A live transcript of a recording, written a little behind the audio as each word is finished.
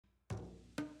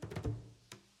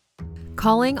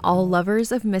Calling all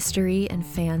lovers of mystery and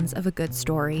fans of a good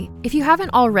story. If you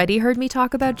haven't already heard me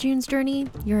talk about June's Journey,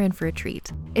 you're in for a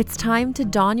treat. It's time to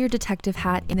don your detective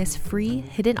hat in this free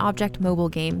hidden object mobile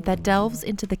game that delves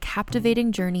into the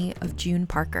captivating journey of June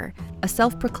Parker, a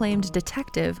self-proclaimed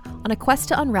detective on a quest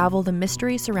to unravel the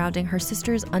mystery surrounding her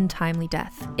sister's untimely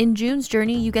death. In June's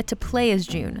Journey, you get to play as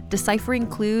June, deciphering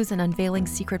clues and unveiling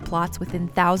secret plots within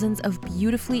thousands of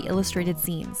beautifully illustrated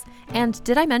scenes. And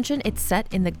did I mention it's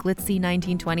set in the glitzy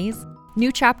 1920s? New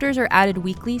chapters are added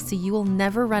weekly, so you will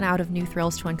never run out of new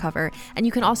thrills to uncover, and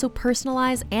you can also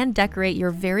personalize and decorate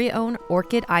your very own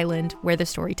Orchid Island where the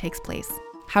story takes place.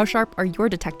 How sharp are your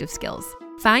detective skills?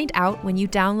 Find out when you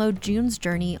download June's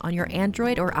Journey on your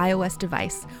Android or iOS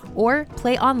device, or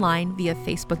play online via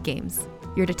Facebook Games.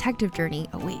 Your detective journey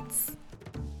awaits.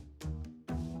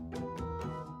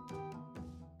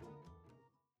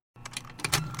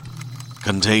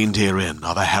 Contained herein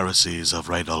are the heresies of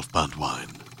Radolf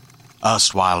Burntwine,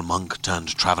 erstwhile monk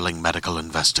turned traveling medical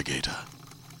investigator.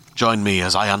 Join me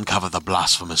as I uncover the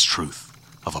blasphemous truth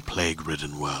of a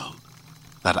plague-ridden world,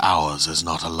 that ours is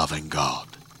not a loving God,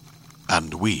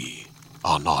 and we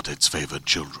are not its favored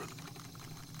children.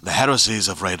 The heresies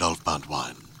of Radolf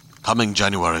Burntwine, coming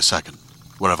January 2nd,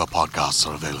 wherever podcasts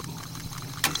are available.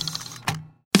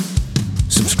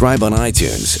 Subscribe on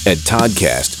iTunes at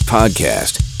Toddcast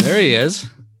Podcast. There he is.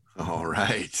 All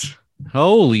right.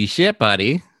 Holy shit,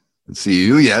 buddy. Can't see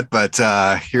you yet, but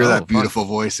hear that fuck. beautiful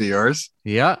voice of yours.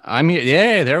 Yeah, I'm here.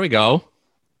 Yeah, there we go.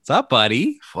 What's up,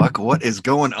 buddy? Fuck, what is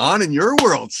going on in your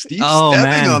world? Steve Oh, Stebbing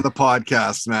man. on the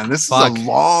podcast, man. This Fuck. is a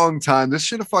long time. This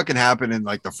should have fucking happened in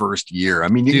like the first year. I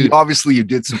mean, Dude. obviously you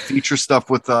did some feature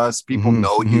stuff with us. People Mhm,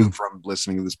 know you mhm. from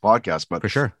listening to this podcast, but For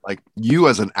sure. like you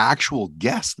as an actual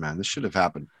guest, man, this should have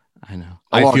happened. I know.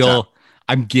 A I long feel time.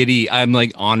 I'm giddy. I'm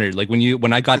like honored. Like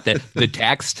when I got the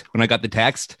text,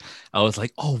 I was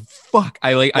like, oh fuck.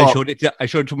 I showed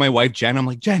it to my wife, Jen. I'm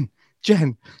like, Jen.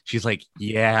 She's like,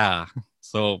 yeah.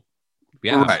 So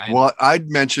yeah. Right. Well, I'd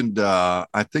mentioned, I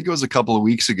think it was a couple of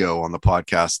weeks ago on the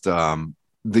podcast,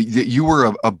 that you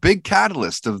were a big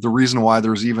catalyst of the reason why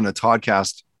there's even a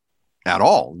Toddcast at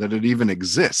all, that it even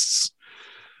exists.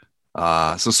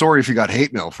 So sorry if you got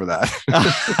hate mail for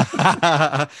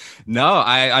that. No,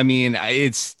 I mean,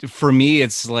 it's for me,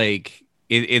 it's like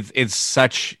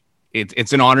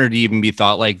it's an honor to even be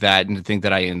thought like that and to think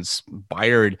that I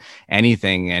inspired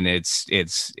anything. And it's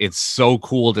so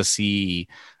cool to see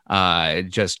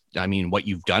what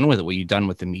you've done with it, what you've done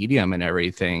with the medium and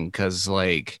everything. Cause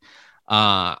like,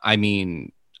 I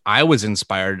mean, I was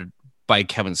inspired by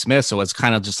Kevin Smith. So it's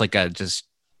kind of just like a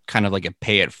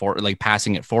pay it for, like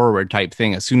passing it forward type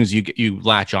thing. As soon as you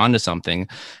latch onto something,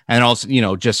 and also,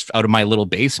 just out of my little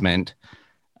basement,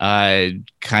 kind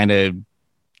of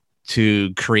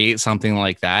to create something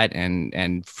like that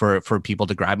and for people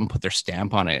to grab and put their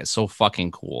stamp on it. It's so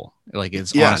fucking cool. Like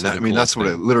it's, yeah. honestly I the mean, that's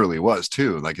coolest what thing. it literally was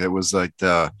too. Like it was like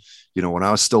when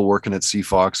I was still working at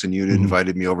CFox and you'd Mhm.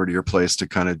 invited me over to your place to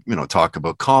kind of, talk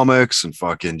about comics and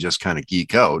fucking just kind of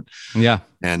geek out. Yeah.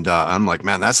 And I'm like,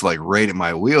 man, that's like right in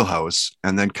my wheelhouse.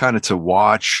 And then kind of to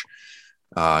watch,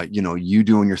 you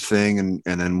doing your thing. And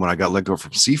then when I got let go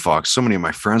from CFox, so many of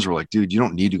my friends were like, dude, you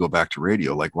don't need to go back to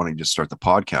radio. Like, why don't you just start the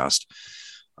podcast?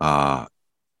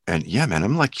 And yeah, man,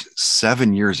 I'm like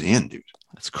 7 years in, dude.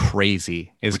 That's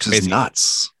crazy. It's Which crazy. is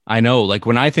nuts. I know. Like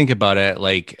when I think about it,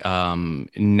 like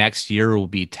next year will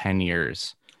be 10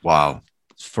 years Wow.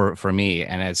 for me.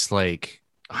 And it's like,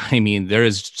 I mean, there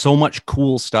is so much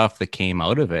cool stuff that came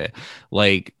out of it.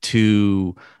 Like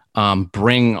to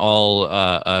bring all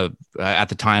at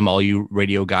the time all you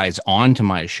radio guys onto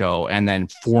my show and then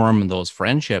form those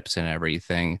friendships and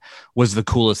everything was the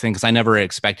coolest thing, because I never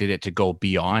expected it to go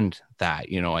beyond that.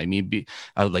 I mean,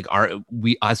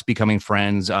 us becoming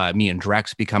friends, me and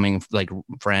Drex becoming like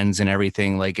friends and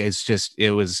everything. Like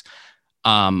it was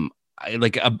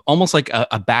almost like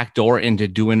a back door into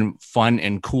doing fun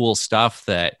and cool stuff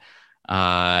that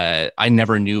I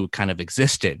never knew kind of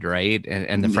existed, right?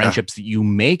 And the friendships that you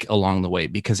make along the way,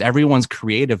 because everyone's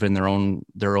creative in their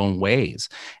own ways,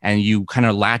 and you kind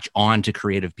of latch on to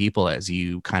creative people as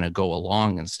you kind of go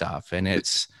along and stuff, and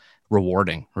it's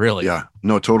rewarding, really. Yeah,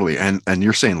 no, totally. And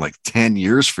you're saying like 10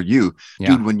 years for you,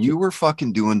 Yeah. dude, when you were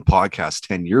fucking doing podcasts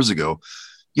 10 years ago,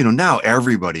 now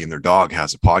everybody and their dog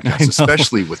has a podcast,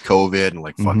 especially with COVID and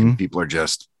like fucking people are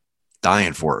just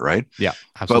dying for it. Right. Yeah,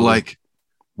 absolutely. But like,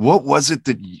 what was it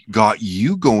that got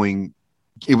you going?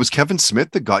 It was Kevin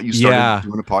Smith that got you started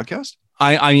doing a podcast?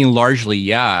 I mean, largely,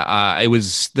 yeah. It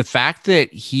was the fact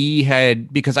that he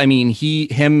had, because I mean,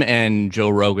 him and Joe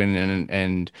Rogan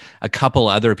and a couple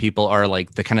other people are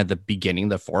like the kind of the beginning,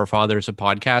 the forefathers of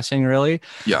podcasting, really.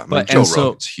 Yeah, I mean, But Joe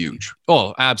Rogan's huge.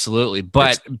 Oh, absolutely.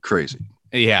 But it's crazy.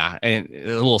 Yeah, and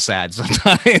a little sad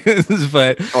sometimes,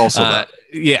 but also that.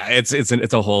 Yeah,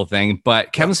 it's a whole thing.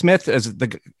 But Kevin Smith is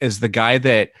the guy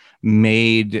that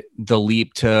made the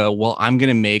leap to, well, I'm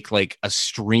gonna make like a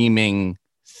streaming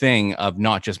thing of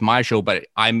not just my show, but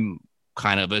I'm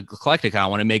kind of eclectic. I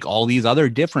want to make all these other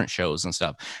different shows and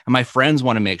stuff, and my friends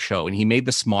want to make show. And he made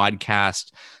the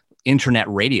Smodcast internet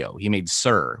radio. He made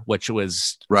Sir, which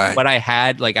was what I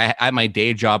had. Like at my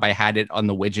day job, I had it on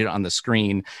the widget on the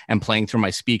screen and playing through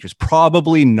my speakers.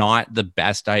 Probably not the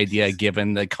best idea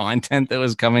given the content that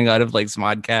was coming out of like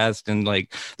Smodcast and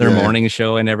like their morning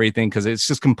show and everything, because it's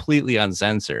just completely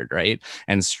uncensored, right?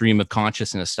 And stream of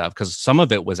consciousness stuff, because some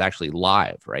of it was actually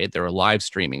live, right? They were live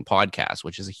streaming podcasts,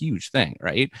 which is a huge thing,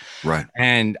 right? Right.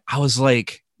 And I was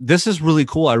like, this is really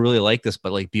cool. I really like this,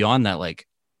 but like beyond that, like,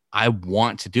 I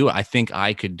want to do it. I think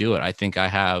I could do it. I think I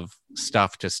have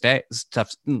stuff to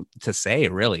say,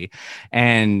 really.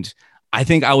 And I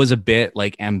think I was a bit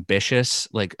like ambitious,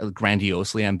 like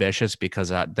grandiosely ambitious,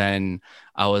 because then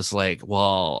I was like,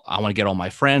 well, I want to get all my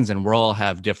friends and we'll all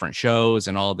have different shows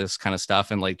and all this kind of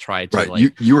stuff, and like try to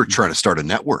like, you were trying to start a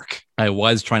network. I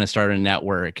was trying to start a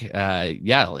network.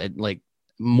 Like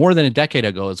more than a decade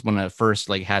ago is when I first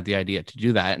like had the idea to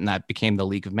do that. And that became the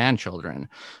League of Man Children,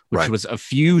 which was a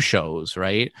few shows.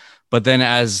 Right. But then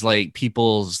as like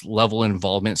people's level of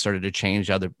involvement started to change,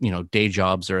 other, day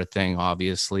jobs are a thing,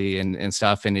 obviously, and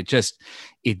stuff. And it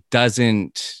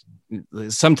doesn't,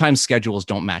 sometimes schedules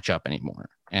don't match up anymore,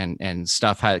 and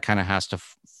stuff kind of has to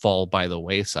fall by the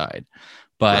wayside.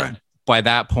 But by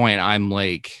that point, I'm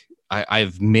like,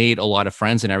 I've made a lot of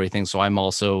friends and everything. So I'm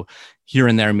also here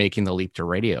and there making the leap to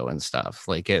radio and stuff.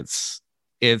 Like it's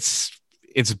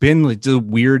been like the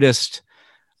weirdest,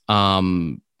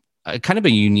 kind of a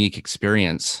unique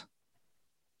experience.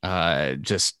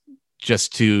 Just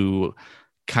to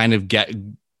kind of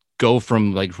go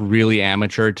from like really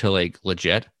amateur to like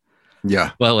legit.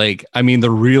 Yeah. But like, I mean,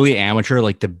 the really amateur,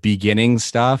 like the beginning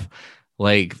stuff,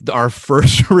 like our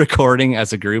first recording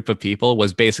as a group of people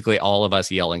was basically all of us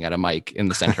yelling at a mic in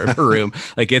the center of a room.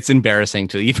 Like, it's embarrassing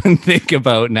to even think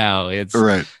about now. It's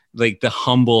like the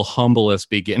humblest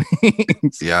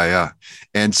beginnings. Yeah.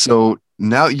 And so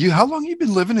now how long have you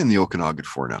been living in the Okanagan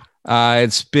for now? I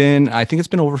think it's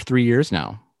been over 3 years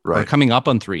now. Right. We're coming up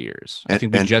on 3 years. I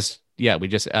think we just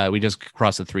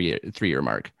crossed the three-year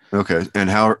mark. Okay.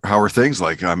 And how are things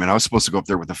like? I mean, I was supposed to go up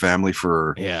there with the family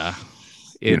for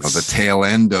the tail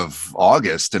end of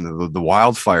August, and the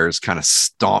wildfires kind of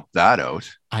stomped that out.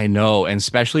 I know. And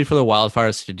especially for the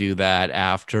wildfires to do that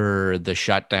after the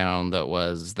shutdown that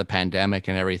was the pandemic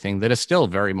and everything that is still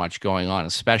very much going on,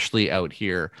 especially out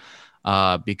here,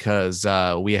 because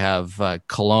we have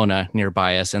Kelowna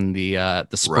nearby us and the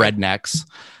Spreadnecks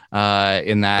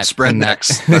in that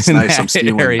Spreadnecks. That's nice. I'm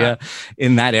stealing area.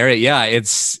 In that area. Yeah,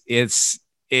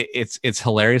 it's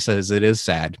hilarious as it is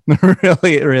sad.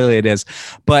 really it is.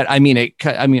 But I mean,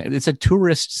 it's a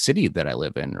tourist city that I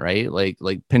live in, right? Like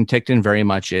Penticton very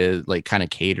much is like kind of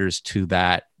caters to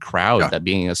that crowd, that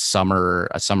being a summer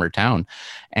town,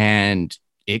 and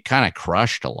it kind of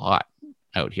crushed a lot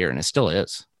out here, and it still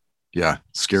is. Yeah,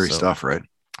 scary stuff, right?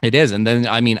 It is. And then,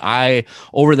 I mean,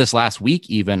 over this last week,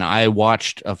 even I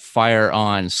watched a fire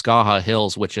on Skaha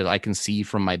Hills, which I can see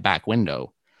from my back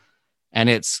window. And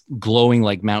it's glowing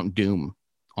like Mount Doom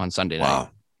on Sunday night. Wow.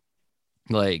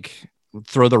 Like,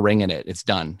 throw the ring in it. It's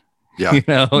done. Yeah.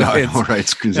 Right.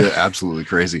 It's absolutely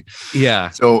crazy. Yeah.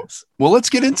 So, well, let's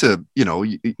get into,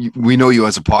 we know you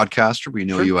as a podcaster. We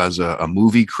know you as a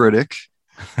movie critic.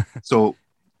 So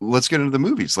let's get into the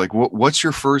movies. Like, what's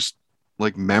your first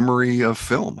like memory of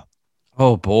film?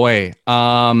 Oh boy.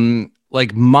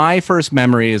 Like my first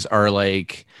memories are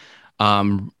like,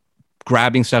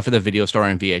 grabbing stuff at the video store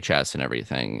and VHS and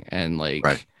everything, and like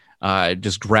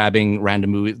just grabbing random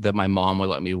movies that my mom would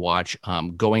let me watch.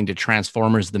 Going to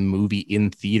Transformers the movie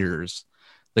in theaters,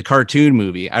 the cartoon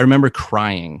movie. I remember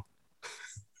crying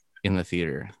in the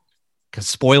theater because,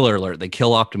 spoiler alert, they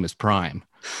kill Optimus Prime.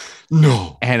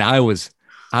 No, and I was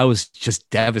just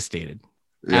devastated,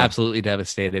 absolutely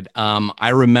devastated. I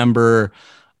remember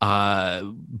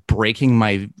breaking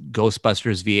my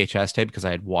Ghostbusters VHS tape because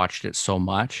I had watched it so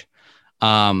much.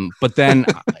 But then,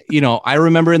 I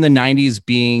remember in the 90s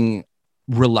being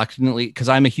reluctantly, because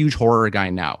I'm a huge horror guy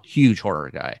now,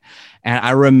 and I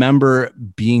remember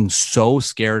being so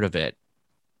scared of it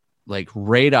like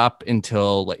right up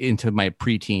until into my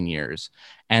preteen years.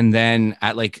 And then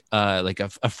at like a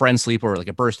friend sleepover, like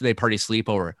a birthday party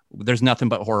sleepover, there's nothing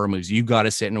but horror movies. You got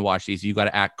to sit and watch these. You got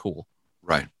to act cool.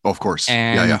 Right. Oh, of course.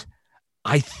 And yeah.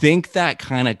 I think that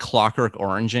kind of Clockwork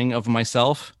Oranging of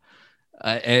myself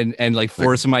and like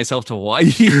forcing myself to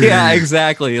watch. Yeah,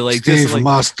 exactly. Like Steve just like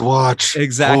must watch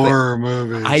horror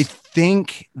movies. I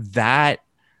think that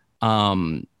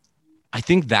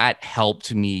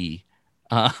helped me.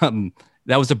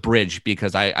 That was a bridge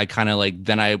because I kind of like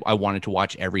then I wanted to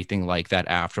watch everything like that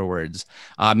afterwards.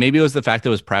 Maybe it was the fact that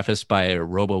it was prefaced by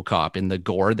RoboCop and the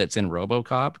gore that's in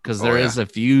RoboCop, because there is a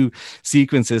few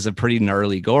sequences of pretty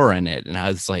gnarly gore in it, and I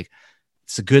was like,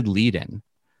 it's a good lead-in.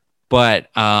 But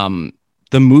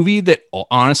the movie that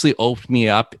honestly opened me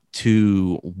up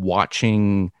to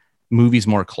watching movies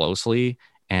more closely,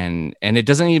 and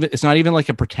it's not even like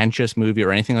a pretentious movie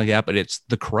or anything like that, but it's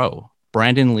The Crow.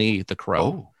 Brandon Lee, The Crow.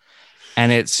 Oh.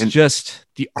 And it's just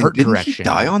the art direction. Didn't he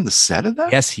die on the set of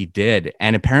that? Yes, he did.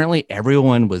 And apparently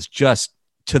everyone was just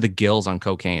to the gills on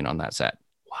cocaine on that set.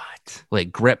 What?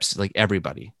 Like grips, like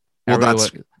everybody. Well,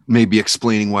 that's maybe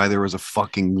explaining why there was a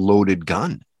fucking loaded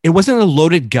gun. It wasn't a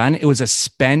loaded gun. It was a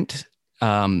spent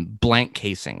blank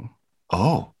casing.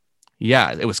 Oh.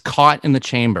 Yeah, it was caught in the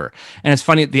chamber. And it's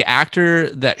funny, the actor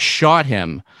that shot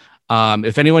him,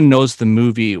 if anyone knows the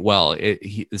movie well,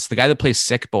 it's the guy that plays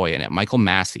Sick Boy in it, Michael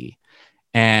Massey.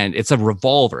 And it's a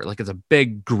revolver, like it's a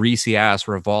big greasy ass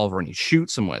revolver, and he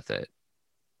shoots him with it.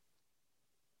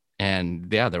 And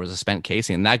yeah, there was a spent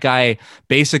casing. And that guy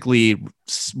basically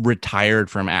retired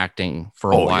from acting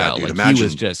for a while. Yeah, dude, like he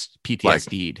was just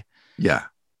PTSD'd. Like, yeah.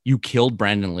 You killed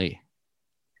Brandon Lee.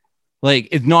 Like,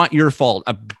 it's not your fault.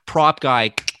 A prop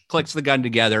guy clicks the gun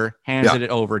together, hands it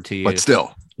over to you. But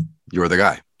still, you're the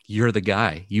guy. You're the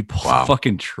guy. You pull the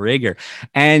fucking trigger,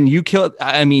 and you killed.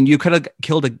 I mean, you could have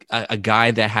killed a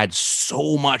guy that had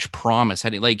so much promise.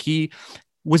 He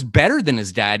was better than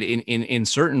his dad in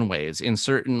certain ways, in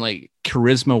certain like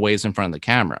charisma ways in front of the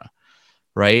camera,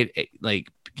 right? Like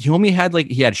he only had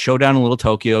he had Showdown in Little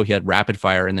Tokyo, he had Rapid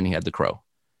Fire, and then he had The Crow.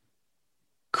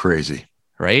 Crazy,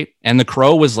 right? And The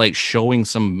Crow was like showing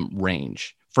some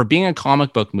range for being a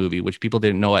comic book movie, which people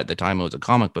didn't know at the time it was a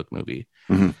comic book movie.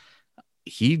 Mm-hmm.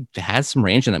 He has some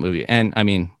range in that movie. And I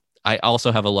mean, I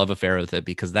also have a love affair with it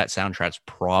because that soundtrack's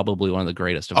probably one of the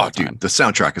greatest of all time. The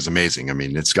soundtrack is amazing. I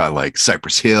mean, it's got like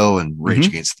Cypress Hill and Rage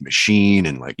Against the Machine,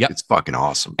 and it's fucking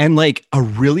awesome. And like a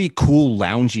really cool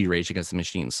loungy Rage Against the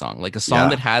Machine song, like a song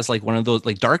that has like one of those,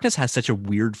 like Darkness has such a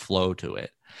weird flow to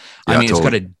it. I mean, totally.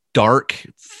 It's got a dark,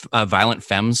 Violent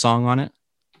Femme song on it,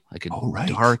 like a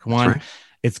dark one. Right.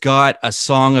 It's got a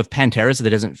song of Pantera's that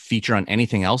doesn't feature on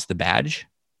anything else, The Badge.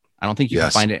 I don't think you can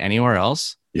find it anywhere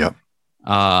else. Yep.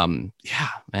 Yeah,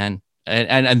 man.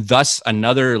 And thus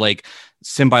another like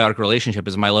symbiotic relationship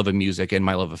is my love of music and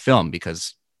my love of film,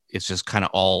 because it's just kind of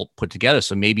all put together.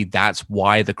 So maybe that's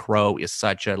why The Crow is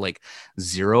such a like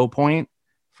 0 point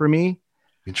for me.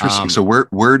 Interesting. So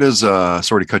where does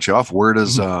sorry to cut you off, where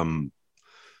does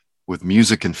with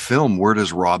music and film, where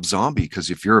does Rob Zombie,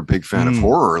 because if you're a big fan of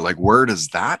horror, like where does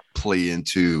that play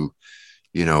into,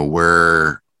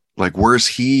 where's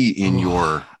he in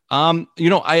your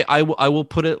I will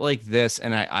put it like this,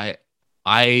 and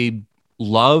I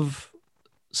love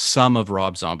some of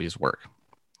Rob Zombie's work.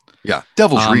 Yeah,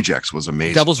 Devil's Rejects was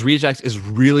amazing. Devil's Rejects is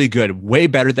really good, way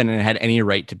better than it had any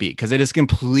right to be, because it is a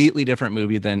completely different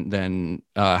movie than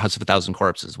House of a Thousand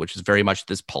Corpses, which is very much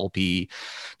this pulpy,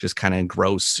 just kind of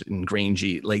gross and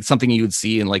grangy, like something you would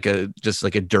see in like a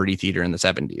dirty theater in the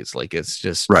 70s. Like it's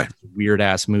just weird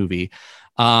ass movie.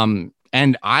 And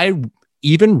I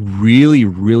even really,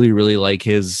 really, really like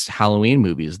his Halloween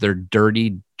movies. They're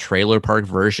dirty trailer park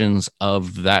versions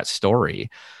of that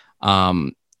story.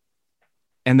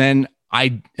 And then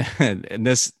a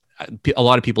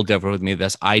lot of people differ with me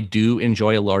this. I do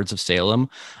enjoy Lords of Salem.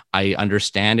 I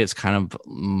understand it's kind of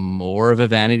more of a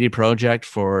vanity project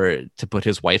to put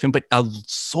his wife in, but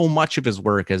so much of his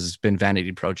work has been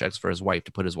vanity projects for his wife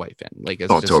to put his wife in. Like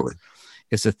totally.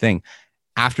 It's a thing.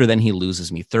 After then, he loses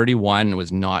me. 31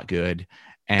 was not good.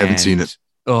 And haven't seen it.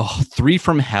 3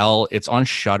 from Hell. It's on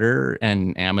Shudder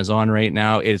and Amazon right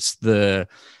now. It's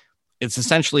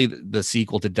essentially the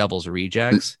sequel to Devil's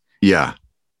Rejects. Yeah.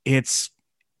 It's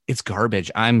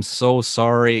garbage. I'm so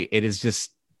sorry. It is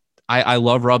just, I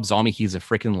love Rob Zombie. He's a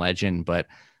freaking legend, but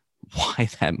why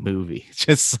that movie?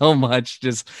 Just so much.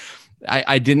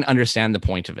 I didn't understand the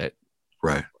point of it.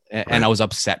 Right. And I was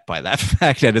upset by that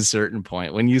fact at a certain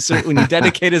point. When you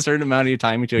dedicate a certain amount of your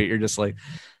time to it, you're just like,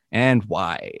 and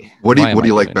why? What do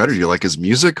you like better? Do you like his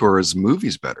music or his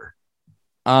movies better?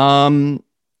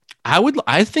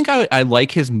 I think I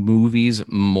like his movies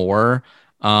more.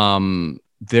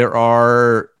 There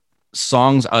are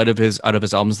songs out of his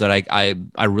albums that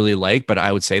I really like, but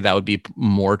I would say that would be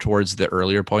more towards the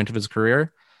earlier point of his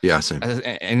career. Yeah, same.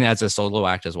 And as a solo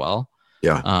act as well.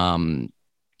 Yeah.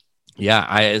 Yeah,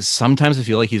 I sometimes I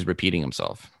feel like he's repeating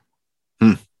himself.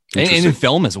 And in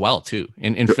film as well too.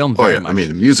 In film, oh yeah, much. I mean,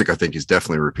 the music, I think he's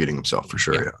definitely repeating himself for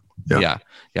sure. Yeah.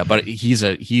 But he's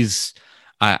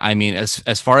I mean,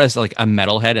 as far as like a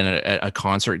metalhead and a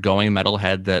concert going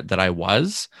metalhead that I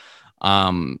was,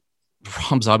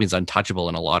 Rob Zombie's untouchable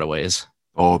in a lot of ways.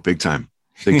 Oh, big time.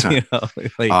 I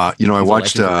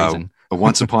watched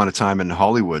Once Upon a Time in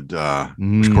Hollywood.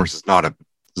 Of course, it's not a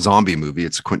zombie movie;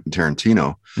 it's a Quentin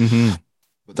Tarantino. Mm-hmm.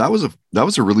 But that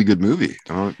was a really good movie.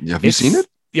 Have you seen it?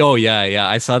 Oh yeah.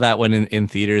 I saw that one in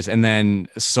theaters, and then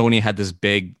Sony had this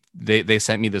big. They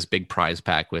sent me this big prize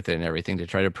pack with it and everything to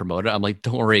try to promote it. I'm like,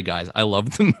 don't worry, guys, I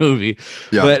love the movie.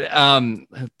 Yeah. But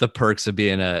the perks of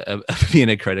being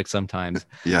a critic sometimes.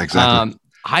 Yeah, exactly.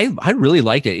 I really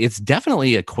liked it. It's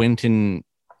definitely a Quentin.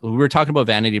 We were talking about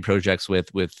vanity projects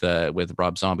with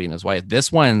Rob Zombie and his wife.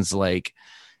 This one's like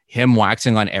him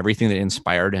waxing on everything that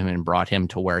inspired him and brought him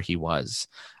to where he was.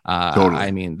 Totally.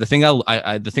 I mean, the thing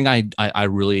I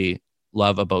really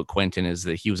love about Quentin is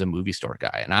that he was a movie store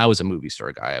guy, and I was a movie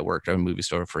store guy. I worked at a movie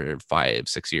store for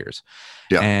 5-6 years.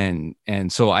 Yeah.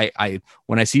 And so I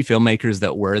when I see filmmakers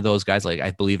that were those guys, like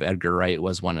I believe Edgar Wright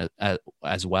was one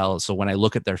as well. So when I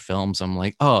look at their films, I'm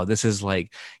like, oh, this is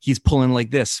like he's pulling like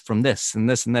this from this and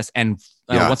this and this. And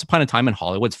Once Upon a Time in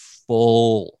Hollywood's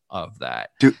full of that.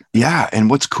 Dude, yeah. And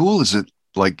what's cool is that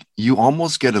like you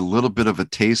almost get a little bit of a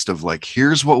taste of like,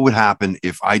 here's what would happen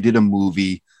if I did a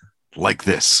movie like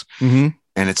this. Mm-hmm.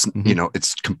 And it's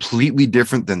it's completely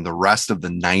different than the rest of the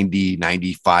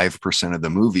 95% of the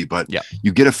movie, but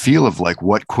you get a feel of like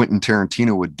what Quentin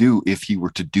Tarantino would do if he were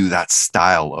to do that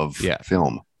style of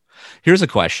film. Here's a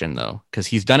question though, because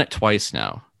he's done it twice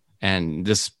now, and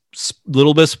this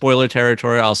little bit of spoiler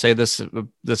territory, I'll say this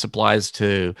applies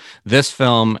to this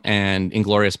film and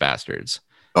Inglourious Bastards.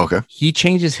 Okay. He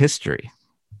changes history.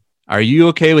 Are you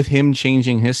okay with him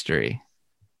changing history?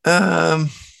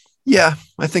 Yeah,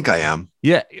 I think I am.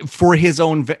 Yeah, for his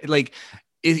own, like,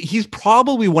 he's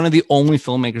probably one of the only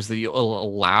filmmakers that you will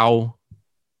allow,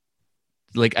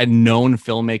 like a known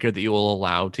filmmaker that you will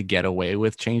allow to get away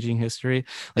with changing history.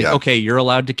 Like, okay, you're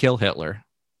allowed to kill Hitler.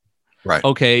 Right.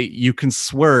 Okay, you can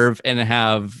swerve and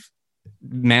have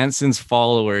Manson's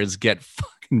followers get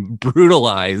fucking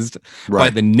brutalized by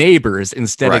the neighbors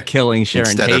instead of killing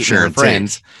Sharon Tate and her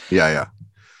friends. Yeah.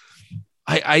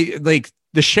 I like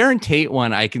the Sharon Tate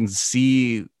one. I can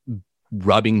see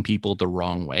rubbing people the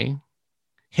wrong way.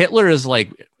 Hitler is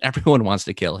like, everyone wants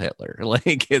to kill Hitler.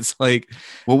 Like, it's like,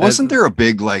 well, wasn't there a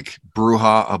big like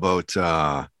brouhaha about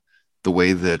the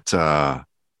way that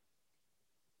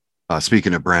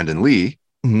speaking of Brandon Lee,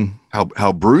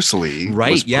 how Bruce Lee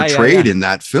was portrayed in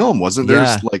that film? Wasn't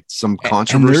there like some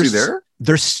controversy there?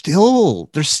 There's still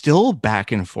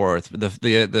back and forth.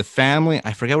 The family,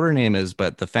 I forget what her name is,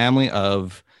 but the family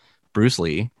of Bruce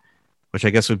Lee, which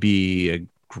I guess would be a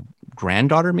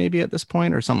granddaughter maybe at this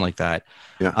point or something like that.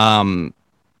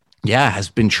 Has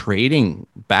been trading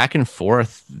back and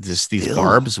forth these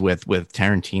barbs with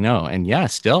Tarantino,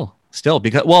 and still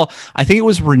because, well, I think it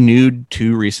was renewed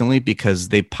too recently because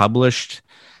they published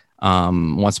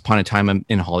Once Upon a Time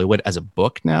in Hollywood as a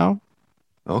book now.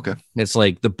 Okay. It's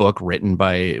like the book written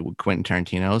by Quentin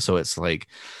Tarantino. So it's like,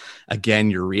 again,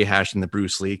 you're rehashing the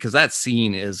Bruce Lee, because that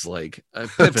scene is like a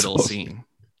pivotal scene.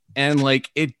 And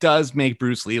like, it does make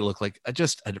Bruce Lee look like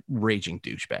just a raging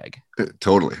douchebag.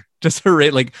 Totally. Just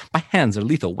like, my hands are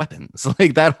lethal weapons.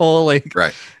 Like that whole like,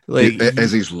 right. Like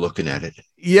as he's looking at it.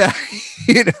 Yeah.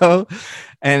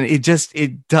 And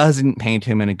it doesn't paint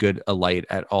him in a light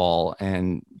at all.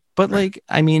 But like,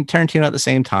 I mean, Tarantino at the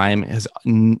same time has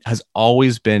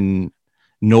always been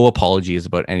no apologies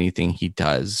about anything he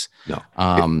does. No,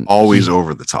 always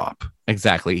over the top.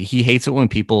 Exactly. He hates it when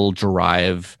people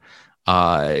derive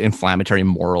inflammatory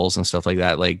morals and stuff like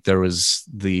that. Like there was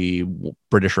the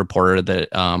British reporter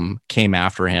that came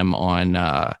after him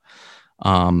on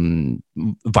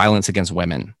violence against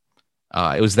women.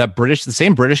 It was the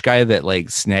same British guy that like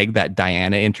snagged that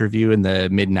Diana interview in the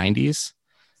mid 90s.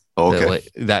 Okay.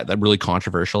 That really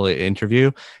controversial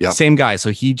interview. Yeah. Same Same guy. So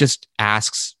he just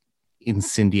asks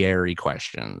incendiary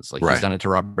questions. Like he's done it to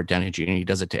Robert Downey Jr. He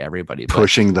does it to everybody.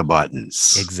 Pushing the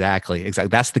buttons. Exactly.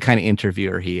 That's the kind of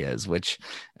interviewer he is, which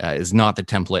is not the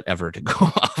template ever to go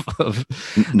off of.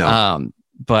 No.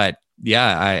 But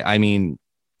yeah, I mean,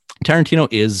 Tarantino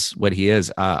is what he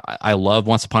is. I love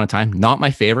Once Upon a Time. Not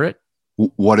my favorite.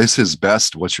 What is his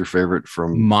best? What's your favorite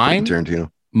from Mine,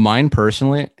 Tarantino? mine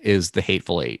personally is The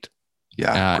Hateful Eight.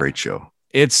 Yeah, great show.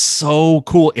 It's so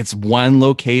cool. It's one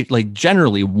location, like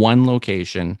generally one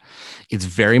location. It's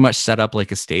very much set up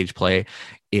like a stage play.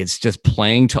 It's just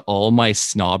playing to all my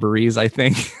snobberies, I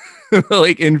think,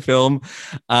 like in film.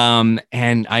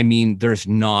 And I mean, there's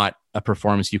not a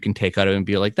performance you can take out of it and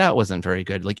be like, that wasn't very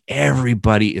good. Like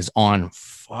everybody is on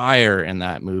fire in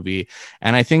that movie.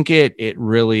 And I think it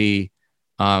really,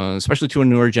 especially to a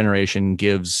newer generation,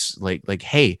 gives like,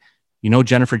 hey, you know,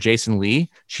 Jennifer Jason Leigh,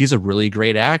 she's a really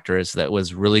great actress that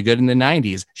was really good in the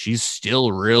 90s. She's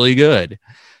still really good.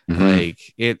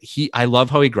 Mm-hmm. I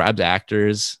love how he grabs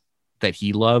actors that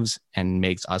he loves and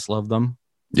makes us love them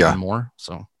even more.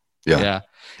 So yeah.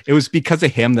 It was because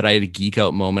of him that I had a geek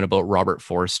out moment about Robert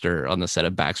Forster on the set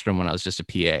of Backstrom when I was just a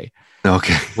PA.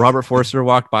 Okay. Robert Forster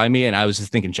walked by me and I was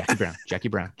just thinking, Jackie Brown, Jackie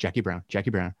Brown, Jackie Brown,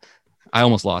 Jackie Brown. I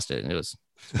almost lost it. It was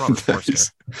Robert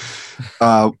Forster.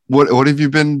 What have you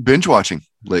been binge watching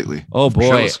lately? Oh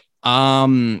boy.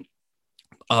 I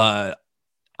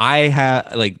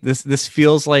have like this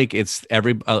feels like it's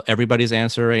everybody's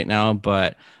answer right now,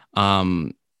 but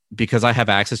because I have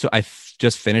access to,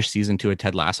 just finished season 2 of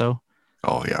Ted Lasso.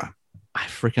 Oh yeah. I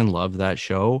freaking love that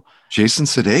show. Jason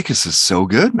Sudeikis is so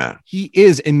good, man. He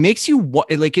is. It makes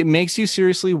you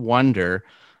seriously wonder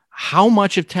how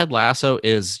much of Ted Lasso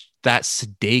is that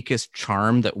Sudeikis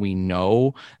charm that we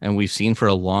know and we've seen for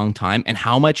a long time, and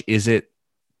how much is it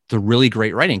the really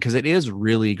great writing? Because it is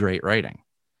really great writing.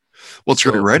 Well, it's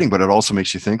great writing, but it also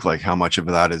makes you think like how much of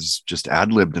that is just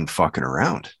ad-libbed and fucking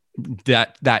around.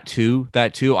 That too.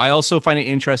 I also find it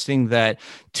interesting that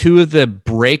 2 of the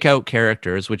breakout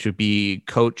characters, which would be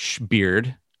Coach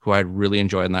Beard, who I really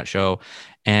enjoyed in that show,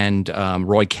 and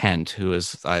Roy Kent, who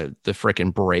is the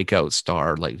freaking breakout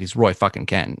star. Like he's Roy fucking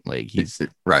Kent. Like he's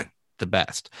right, the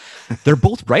best. They're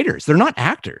both writers. They're not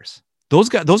actors.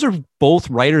 Those are both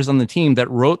writers on the team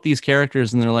that wrote these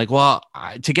characters, and they're like, well,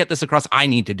 to get this across, I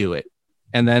need to do it.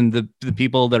 And then the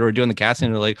people that are doing the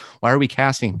casting are like, why are we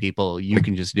casting people? You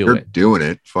can just do You're it. Doing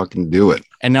it. Fucking do it.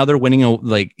 And now they're winning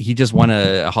he just won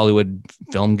a Hollywood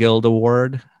Film Guild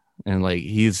award. And like,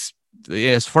 he's,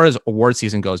 as far as award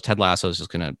season goes, Ted Lasso is just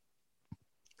going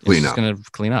to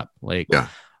clean up. Like, yeah.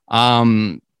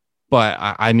 But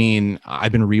I mean,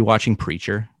 I've been rewatching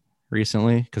Preacher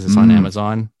recently because it's on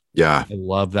Amazon. Yeah. I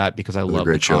love that because I love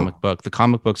the comic book. The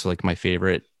comic books are like my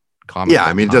favorite comic. Yeah,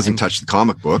 I mean, it doesn't touch the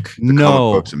comic book. The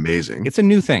comic book's amazing. It's a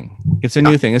new thing.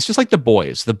 New thing. It's just like The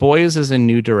Boys. The Boys is a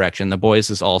new direction. The Boys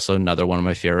is also another one of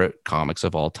my favorite comics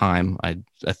of all time.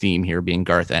 A theme here being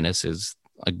Garth Ennis is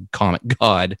a comic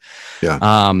god.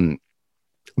 Yeah.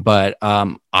 But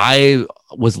I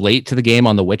was late to the game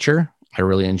on The Witcher. I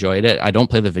really enjoyed it. I don't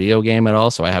play the video game at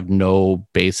all, so I have no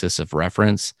basis of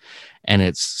reference. And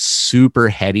it's super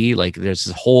heady. Like there's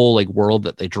this whole like world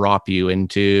that they drop you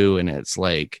into, and it's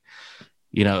like,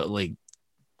 you know, like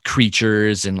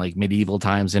creatures and like medieval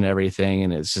times and everything.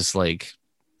 And it's just like,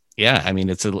 yeah, I mean,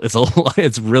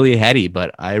 it's really heady,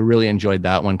 but I really enjoyed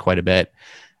that one quite a bit.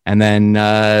 And then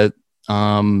Miss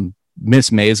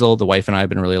Maisel, the wife and I have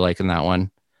been really liking that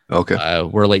one. Okay.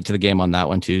 We're late to the game on that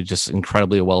one too. Just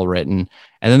incredibly well written.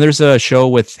 And then there's a show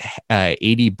with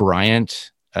A.D.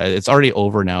 Bryant. It's already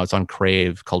over now. It's on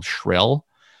Crave called Shrill.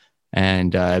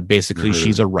 And basically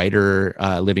she's a writer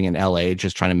living in LA,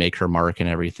 just trying to make her mark and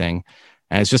everything.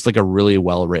 And it's just like a really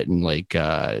well written, like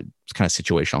kind of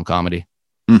situational comedy.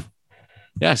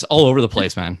 Yeah, it's all over the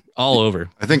place, man. All over.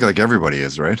 I think like everybody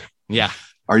is, right? Yeah.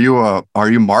 Are you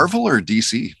Marvel or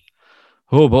DC?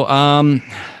 Oh, but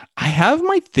I have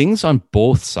my things on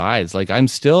both sides. Like I'm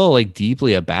still like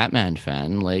deeply a Batman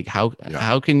fan. Like how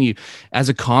can you, as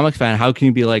a comic fan, how can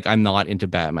you be like, I'm not into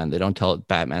Batman? They don't tell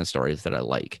Batman stories that I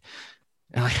like.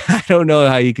 And like I don't know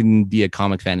how you can be a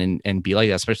comic fan and be like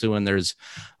that, especially when there's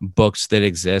books that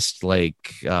exist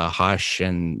like Hush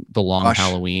and The Long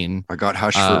Halloween. I got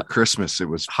Hush for Christmas.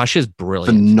 Hush is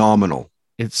brilliant. Phenomenal.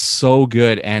 It's so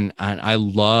good. And I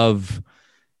love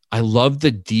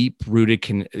the deep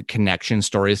rooted connection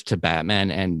stories to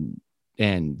Batman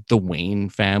and the Wayne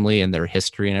family and their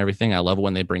history and everything. I love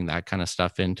when they bring that kind of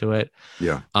stuff into it.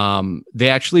 Yeah. They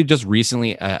actually just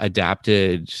recently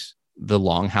adapted The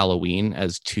Long Halloween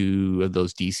as 2 of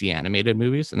those DC animated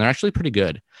movies, and they're actually pretty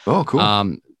good. Oh,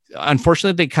 cool.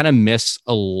 Unfortunately, they kind of miss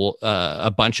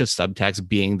a bunch of subtext,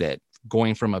 being that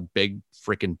going from a big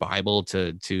freaking Bible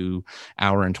to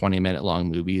hour and 20-minute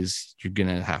long movies, you're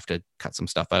gonna have to cut some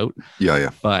stuff out. Yeah.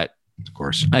 But of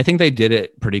course, I think they did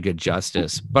it pretty good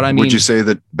justice. But I mean, would you say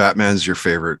that Batman's your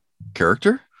favorite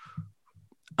character?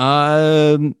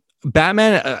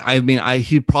 Batman, I mean,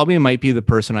 he probably might be the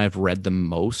person I've read the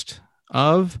most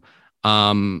of.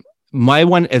 My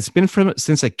one, it's been from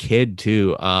since a kid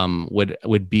too.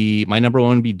 Would be my number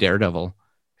one would be Daredevil.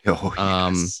 Oh,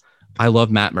 yes. I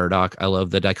love Matt Murdock. I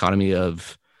love the dichotomy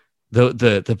of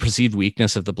the perceived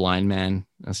weakness of the blind man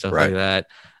and stuff like that.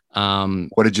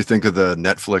 What did you think of the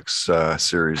Netflix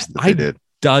series that they did?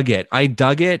 I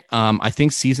dug it. I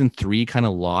think season 3 kind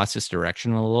of lost its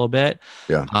direction a little bit.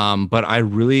 Yeah. But I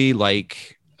really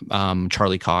like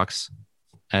Charlie Cox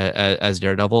as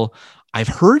Daredevil. I've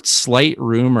heard slight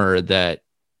rumor that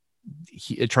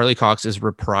Charlie Cox has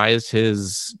reprised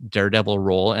his Daredevil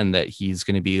role and that he's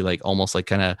going to be like almost like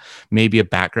kind of maybe a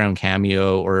background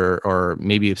cameo or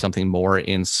maybe something more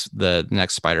in the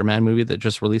next Spider-Man movie that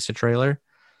just released a trailer.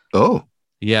 Oh,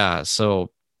 yeah.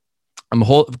 So I'm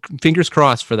fingers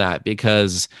crossed for that,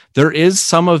 because there is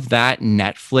some of that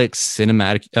Netflix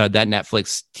cinematic, that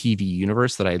Netflix TV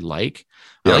universe that I like.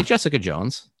 Yeah. I like Jessica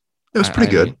Jones. It was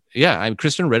pretty good.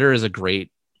 Kristen Ritter is a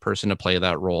great person to play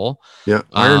that role. Yeah,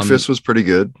 Iron Fist was pretty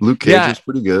good. Luke Cage was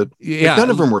pretty good. Yeah, like, none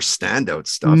of them were standout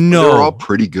stuff. No, they're all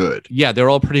pretty good. Yeah, they're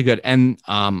all pretty good. And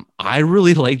I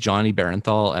really like Johnny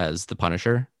Barenthal as the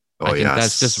Punisher. I think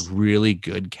that's just really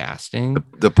good casting.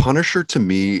 The Punisher to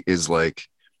me is like,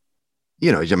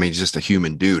 I mean, he's just a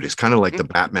human dude. It's kind of like the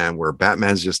Batman, where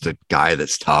Batman's just a guy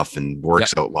that's tough and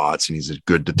works out lots, and he's a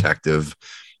good detective.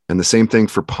 And the same thing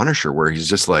for Punisher, where he's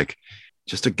just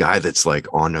a guy that's like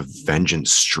on a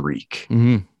vengeance streak.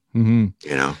 And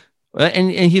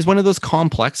he's one of those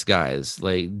complex guys,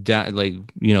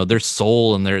 their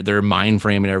soul and their mind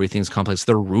frame and everything's complex.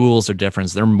 Their rules are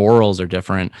different. Their morals are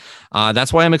different.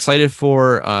 That's why I'm excited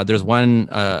for, there's one,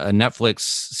 a Netflix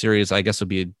series, I guess would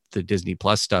be the Disney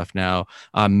Plus stuff now.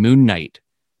 Moon Knight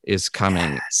is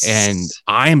coming, and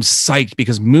I'm psyched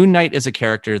because Moon Knight is a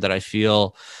character that I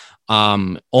feel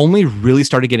only really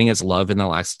started getting its love in the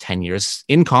last 10 years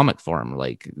in comic form.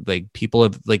 Like people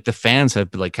have, like, the fans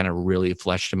have like kind of really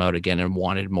fleshed him out again and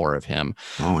wanted more of him.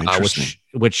 Oh, interesting.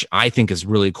 Which I think is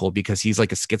really cool, because he's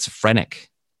like a schizophrenic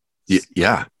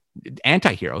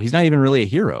anti-hero. He's not even really a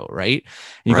hero, right?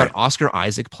 And you got Oscar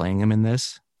Isaac playing him in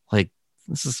this. Like,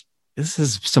 this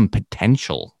is some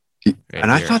potential.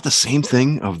 I thought the same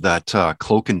thing of that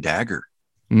Cloak and Dagger.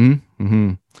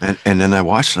 Mm-hmm. And then I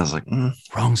watched it, and I was like,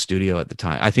 wrong studio at the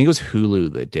time. I think it was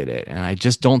Hulu that did it, and I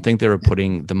just don't think they were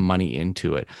putting the money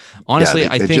into it. Honestly,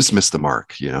 I think they just missed the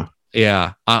mark,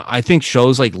 Yeah, I think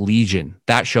shows like Legion,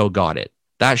 that show got it.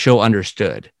 That show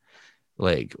understood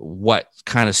like what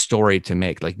kind of story to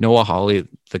make. Like Noah Hawley,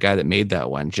 the guy that made that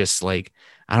one, just like,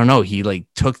 I don't know, he like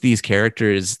took these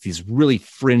characters, these really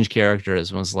fringe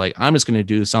characters, and was like, I'm just going to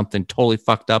do something totally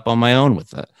fucked up on my own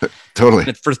with it. Totally.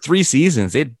 And for 3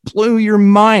 seasons, it blew your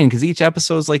mind, because each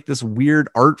episode is like this weird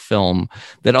art film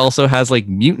that also has like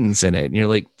mutants in it. And you're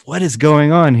like, what is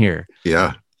going on here?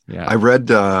 Yeah. I read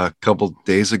a couple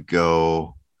days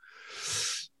ago,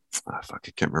 I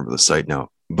can't remember the site now,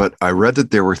 but I read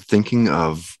that they were thinking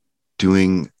of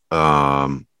doing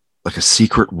like a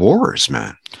Secret Wars,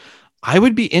 man. I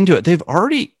would be into it. They've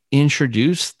already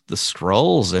introduced the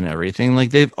Skrulls and everything.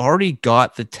 Like, they've already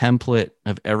got the template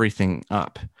of everything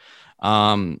up.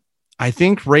 I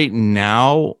think right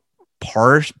now,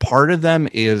 part of them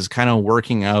is kind of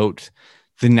working out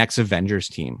the next Avengers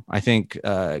team. I think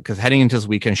because heading into this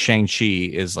weekend,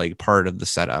 Shang-Chi is like part of the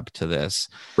setup to this.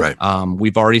 Right.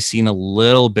 We've already seen a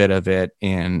little bit of it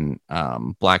in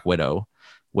Black Widow,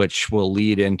 which will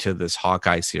lead into this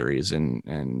Hawkeye series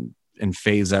and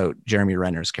phase out Jeremy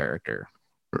Renner's character.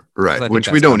 Right. Which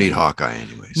we don't need Hawkeye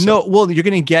anyway. So. No, well, you're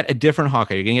going to get a different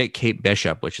Hawkeye. You're going to get Kate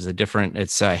Bishop, which is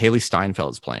it's Haley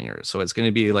Steinfeld's playing her. So it's going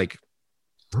to be like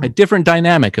a different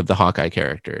dynamic of the Hawkeye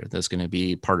character that's going to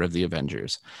be part of the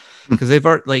Avengers. Because they've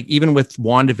already, like, even with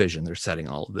WandaVision, they're setting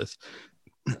all of this.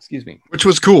 Excuse me. Which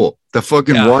was cool. The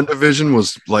fucking WandaVision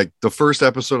was like the first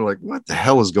episode, like, what the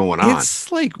hell is going on?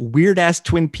 It's like weird ass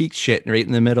Twin Peaks shit right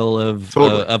in the middle of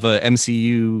a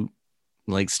MCU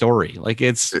like story. Like,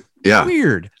 it's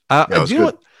weird. You know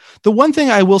what? The one thing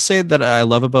I will say that I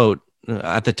love about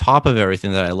at the top of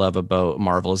everything that I love about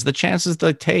Marvel is the chances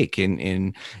they take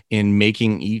in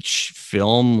making each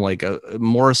film like a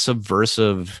more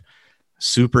subversive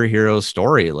superhero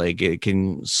story. Like, it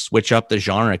can switch up the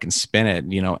genre, it can spin it.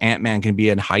 Ant-Man can be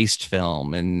a heist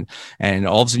film, and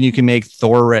all of a sudden you can make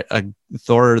Thor,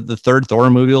 the third Thor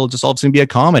movie will just all of a sudden be a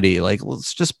comedy. Like,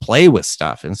 let's just play with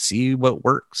stuff and see what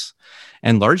works.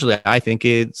 And largely, I think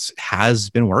it has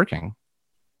been working.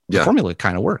 The formula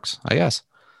kind of works, I guess.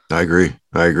 I agree.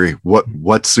 What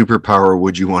superpower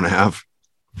would you want to have?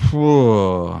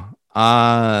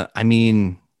 I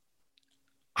mean,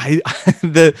 I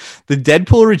the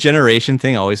Deadpool regeneration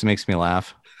thing always makes me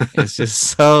laugh. It's just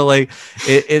so like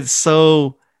it's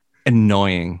so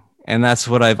annoying, and that's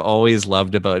what I've always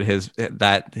loved about his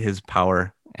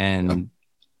power. And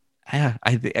yeah,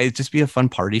 it'd just be a fun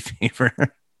party favor.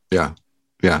 Yeah.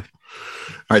 All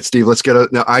right, Steve, let's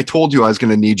get now. I told you I was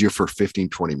going to need you for 15,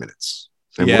 20 minutes.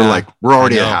 And we're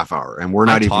already a half hour, and we're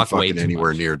not even fucking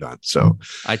anywhere near done. So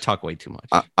I talk way too much.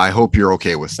 I hope you're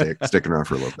okay with sticking around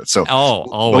for a little bit. So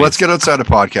always. But let's get outside of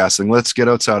podcasting. Let's get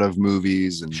outside of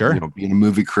movies and sure. Being a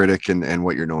movie critic and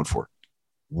what you're known for.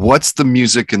 What's the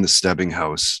music in the Stebbing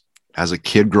house as a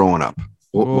kid growing up?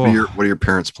 What are your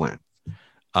parents playing?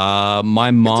 My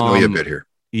mom. Get to know you a bit here.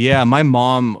 Yeah, my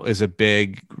mom is a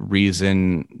big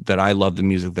reason that I love the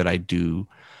music that I do.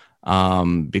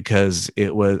 Because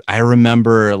I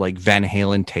remember like Van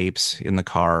Halen tapes in the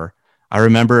car. I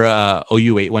remember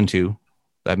OU 812.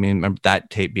 I mean, remember that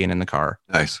tape being in the car.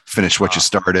 Nice. Finish what you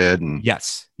started. And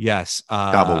yes.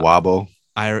 Gobble Wobble.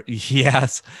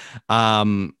 Yes. We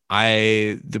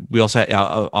also had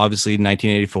obviously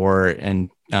 1984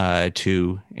 and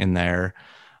 2 in there.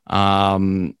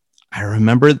 I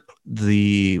remember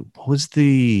the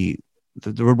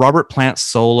Robert Plant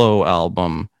solo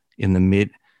album in the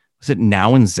mid. Was it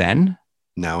Now and Zen?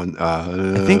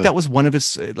 I think that was one of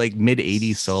his like mid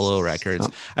 80s solo records.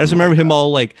 I just remember him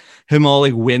all like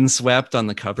windswept on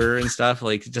the cover and stuff,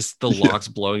 like just the locks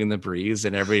blowing in the breeze,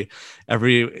 and every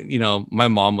my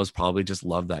mom was probably just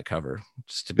loved that cover,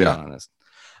 just to be honest.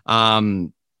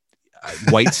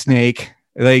 White Snake,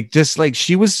 like just like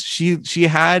she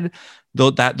had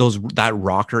that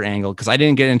rocker angle, because I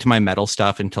didn't get into my metal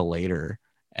stuff until later.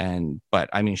 But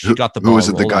I mean, she got the ball. Who was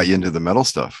it that got you into the metal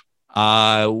stuff?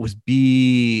 Was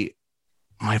my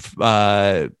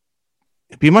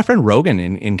friend Rogan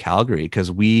in Calgary, because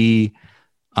it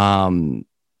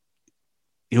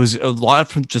was a lot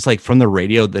from just like from the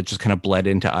radio that just kind of bled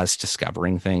into us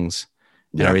discovering things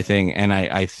and everything. And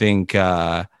I think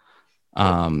I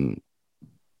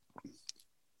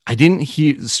didn't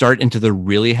start into the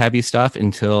really heavy stuff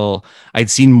until I'd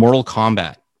seen Mortal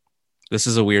Kombat. This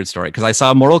is a weird story, because I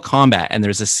saw Mortal Kombat, and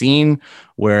there's a scene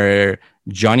where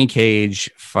Johnny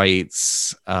Cage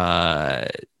fights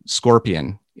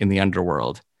Scorpion in the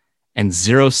underworld, and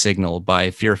Zero Signal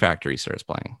by Fear Factory starts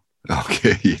playing.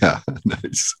 Okay, yeah,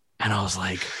 nice. And I was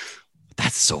like,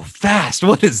 that's so fast.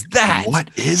 What is that? What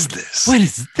is this? What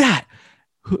is that?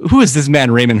 Who is this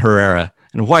man, Raymond Herrera?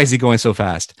 And why is he going so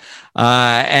fast?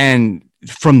 And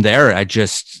from there, I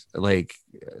just like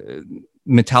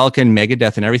Metallica and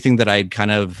Megadeth and everything that I'd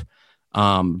kind of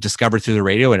discovered through the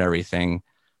radio and everything.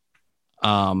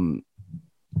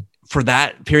 For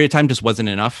that period of time just wasn't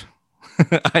enough.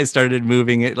 I started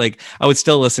moving it. Like I would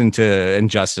still listen to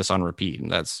Injustice on repeat,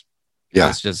 and that's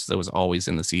just, that was always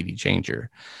in the CD changer.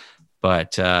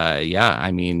 But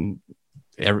I mean,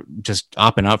 just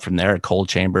up and up from there. Cold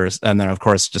Chambers, and then of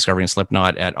course discovering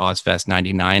Slipknot at Ozfest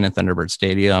 '99 at Thunderbird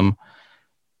Stadium.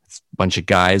 It's a bunch of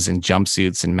guys in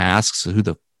jumpsuits and masks. Who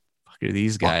the fuck are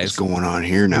these guys? What's going on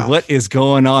here now? What is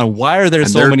going on? Why are there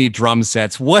so many drum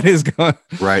sets? What is going?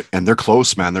 Right, and they're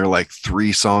close, man. They're like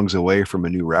 3 songs away from a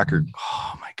new record.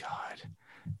 Oh my god!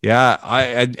 Yeah,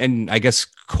 I guess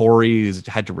Corey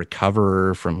had to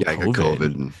recover from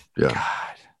COVID. And, God.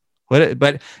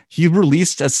 But he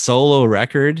released a solo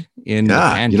record in the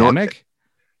pandemic.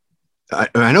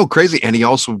 I know, crazy. And he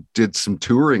also did some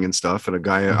touring and stuff. And a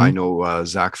guy I know,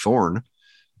 Zach Thorne,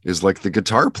 is like the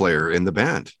guitar player in the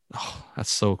band. Oh, that's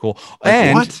so cool.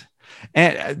 Like, what?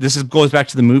 And this goes back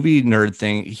to the movie nerd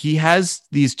thing. He has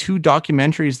these 2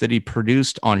 documentaries that he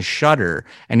produced on Shudder,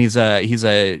 and he's a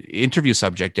interview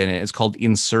subject in it. It's called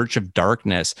In Search of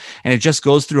Darkness, and it just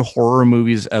goes through horror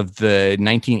movies of the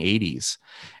 1980s.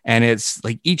 And it's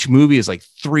like each movie is like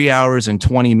 3 hours and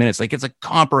 20 minutes. Like it's a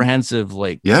comprehensive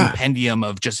compendium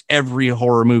of just every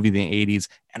horror movie in the 80s,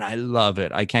 and I love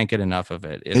it. I can't get enough of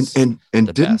it. It's and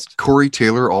didn't Corey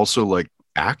Taylor also like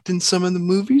act in some of the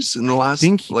movies in the last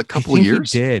couple of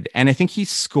years? He did, and I think he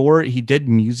did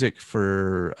music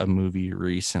for a movie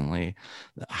recently.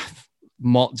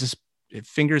 Just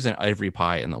fingers in every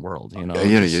pie in the world, you know.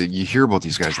 You hear about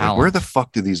these guys. Like, where the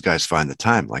fuck do these guys find the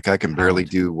time? Like, I can barely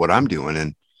do what I'm doing,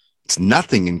 and it's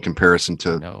nothing in comparison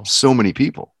to so many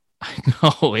people. I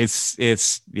know, it's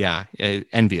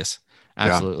envious.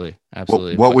 Absolutely.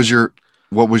 What was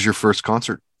your first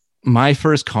concert? My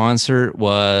first concert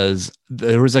was,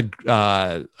 there was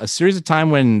a series of time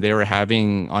when they were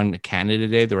having on Canada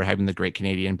Day, they were having the Great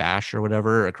Canadian Bash or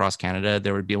whatever across Canada.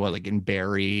 There would be one like in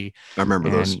Barrie. I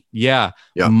remember those. Yeah.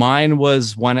 Mine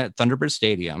was one at Thunderbird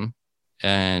Stadium,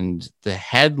 and the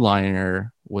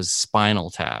headliner was Spinal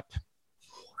Tap.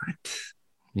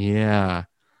 Yeah.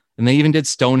 And they even did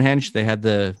Stonehenge. They had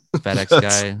the FedEx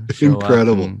guy show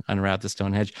incredible. up and unwrap the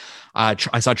Stonehenge. I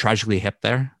saw Tragically Hip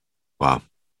there. Wow.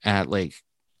 At like,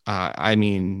 I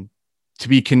mean, to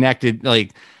be connected,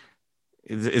 like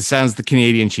it sounds the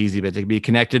Canadian cheesy, but to be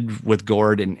connected with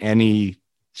Gord in any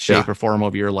shape or form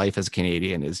of your life as a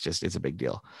Canadian is just, it's a big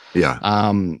deal. Yeah.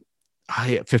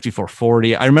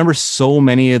 5440. I remember so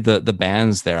many of the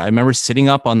bands there. I remember sitting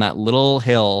up on that little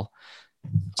hill.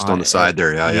 Just on the side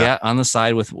there. Yeah. On the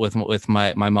side with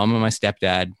my mom and my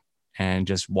stepdad and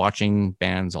just watching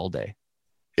bands all day.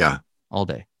 Yeah. All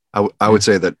day. I would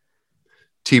say that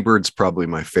T-Bird's probably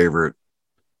my favorite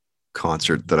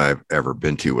concert that I've ever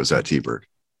been to was at T-Bird.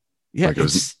 Yeah. Like it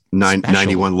was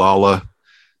 91 Lala,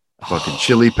 fucking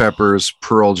Chili Peppers,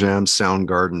 Pearl Jam,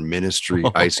 Soundgarden, Ministry,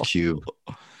 Ice Cube,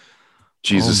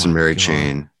 Jesus and Mary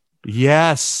Chain.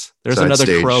 Yes. There's Side another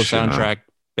Stage, Crow soundtrack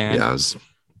band. Yeah, it was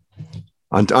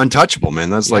untouchable, man.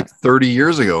 That's like 30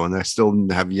 years ago, and I still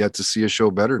have yet to see a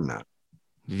show better than that.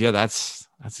 Yeah, that's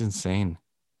insane.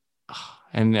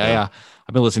 And I've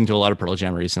been listening to a lot of Pearl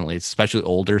Jam recently, especially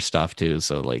older stuff too.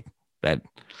 So like that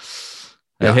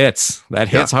hits. That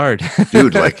hits hard.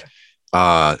 Dude, like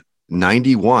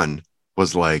 91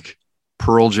 was like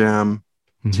Pearl Jam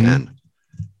 10,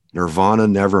 Nirvana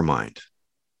Nevermind,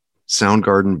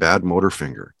 Soundgarden Bad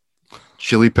Motorfinger,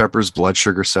 Chili Peppers Blood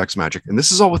Sugar Sex Magic. And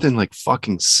this is all within like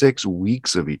fucking 6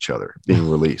 weeks of each other being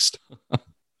released.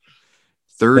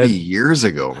 30 years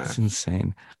ago, man. That's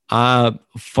insane.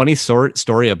 Funny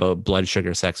story about Blood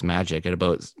Sugar Sex Magic and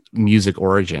about music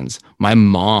origins. My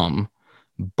mom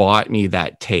bought me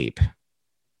that tape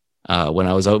when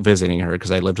I was out visiting her,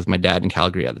 because I lived with my dad in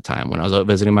Calgary at the time. When I was out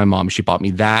visiting my mom, she bought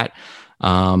me that,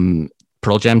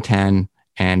 Pearl Jam 10,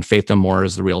 and Faith No More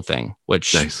Is the Real Thing,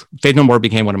 which Faith No More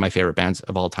became one of my favorite bands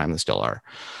of all time. That still are.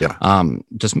 Yeah.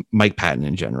 Just Mike Patton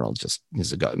in general just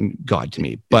is a god to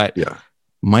me. But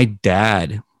my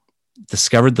dad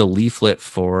discovered the leaflet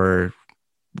for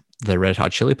the Red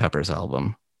Hot Chili Peppers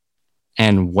album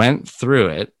and went through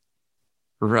it.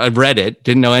 I read it,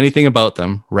 didn't know anything about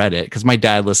them, read it, because my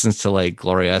dad listens to like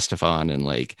Gloria Estefan and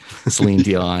like Celine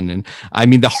Dion. And I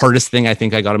mean, the hardest thing I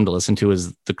think I got him to listen to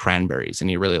is the Cranberries, and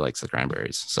he really likes the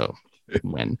Cranberries. So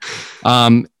when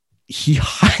he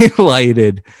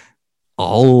highlighted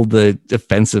all the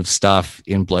offensive stuff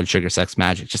in Blood Sugar Sex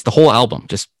Magic, just the whole album,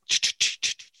 just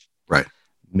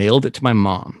mailed it to my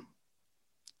mom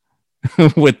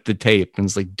with the tape, and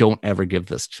it's like, don't ever give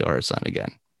this to our son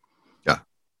again.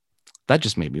 That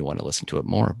just made me want to listen to it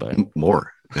more, but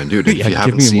more. And dude, if you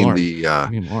haven't seen they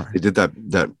did that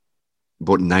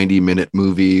about 90-minute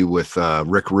movie with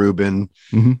Rick Rubin,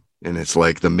 and it's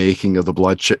like the making of the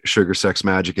Blood Sugar Sex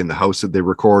Magic in the house that they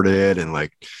recorded, and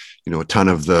like, you know, a ton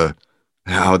of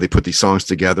how they put these songs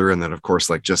together, and then of course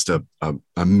like just a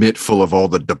mitt full of all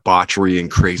the debauchery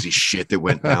and crazy shit that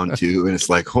went down too. And it's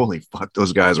like, holy fuck,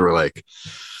 those guys were like,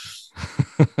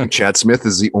 Chad Smith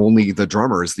is the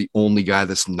drummer is the only guy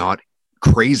that's not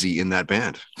crazy in that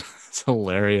band. It's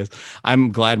hilarious.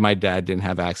 I'm glad my dad didn't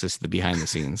have access to the behind the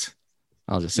scenes.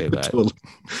 I'll just say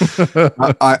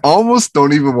that. I almost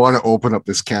don't even want to open up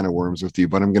this can of worms with you,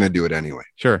 but I'm going to do it anyway.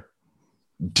 Sure.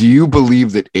 Do you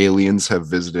believe that aliens have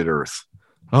visited Earth?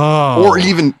 Oh, or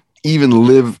even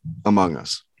live among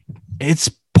us? It's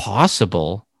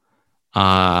possible.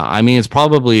 I mean, it's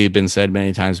probably been said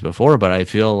many times before, but I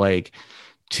feel like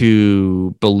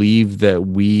to believe that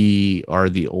we are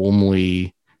the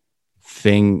only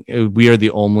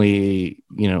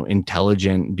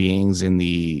intelligent beings in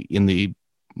the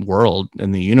world,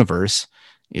 in the universe,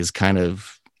 is kind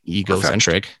of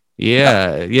egocentric.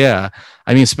 Yeah.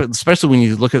 I mean, especially when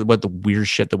you look at what the weird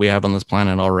shit that we have on this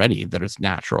planet already, that it's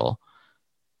natural.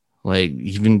 Like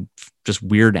even just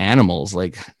weird animals,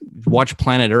 like watch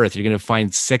Planet Earth. You're going to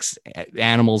find 6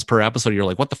 animals per episode. You're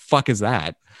like, what the fuck is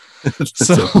that?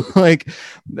 So like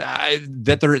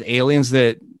that there are aliens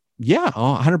that,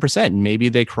 100%. Maybe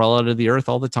they crawl out of the earth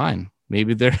all the time.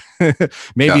 Maybe they're,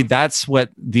 that's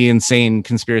what the insane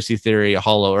conspiracy theory,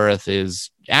 Hollow Earth, is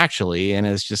actually. And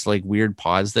it's just like weird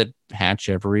pods that hatch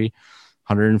every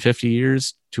 150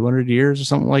 years, 200 years or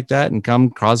something like that, and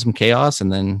come cause some chaos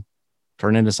and then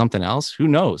turn into something else. Who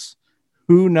knows?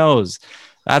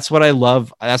 That's what I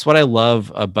love. That's what I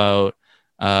love about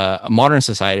modern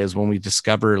society, is when we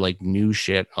discover like new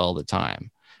shit all the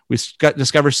time. We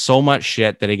discover so much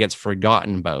shit that it gets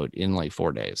forgotten about in like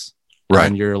 4 days. Right.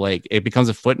 And you're like, it becomes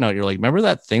a footnote. You're like, remember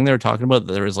that thing they were talking about?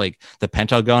 There was like the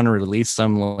Pentagon released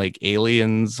some like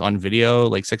aliens on video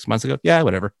like 6 months ago. Yeah,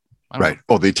 whatever. Right.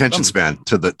 Oh, the attention span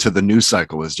to the news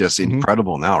cycle is just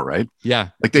incredible now, right? Yeah.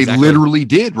 Like they literally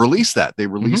did release that. They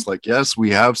released like, yes,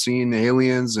 we have seen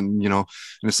aliens, and and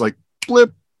it's like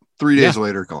blip, 3 days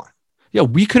later, gone. Yeah,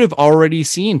 we could have already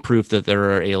seen proof that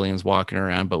there are aliens walking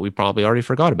around, but we probably already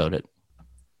forgot about it.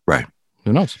 Right.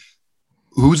 Who knows?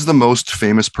 Who's the most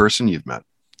famous person you've met?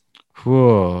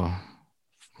 Whoa.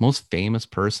 Most famous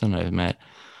person I've met.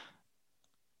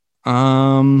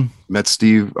 Met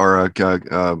Steve or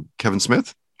Kevin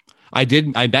Smith? I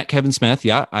did. I met Kevin Smith.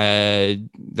 Yeah.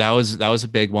 That was a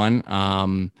big one.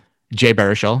 Jay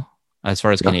Baruchel, as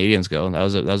far as Canadians go, that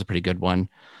was a pretty good one.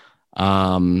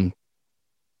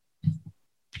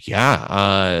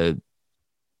 Yeah.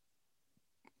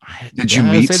 Did you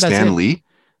meet Stan Lee?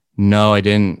 No, I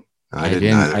didn't.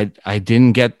 I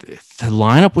didn't get, the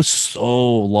lineup was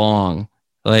so long.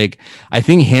 Like, I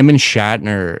think him and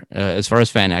Shatner, as far as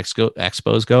fan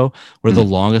expos go, were the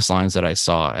longest lines that I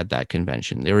saw at that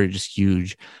convention. They were just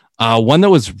huge. One that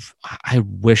was, I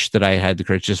wish that I had the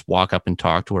courage to just walk up and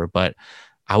talk to her, but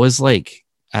I was like,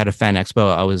 at a fan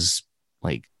expo, I was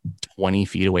like 20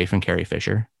 feet away from Carrie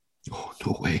Fisher. Oh,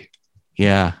 no way.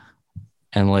 Yeah.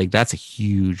 And like, that's a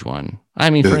huge one. I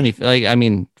mean,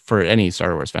 for any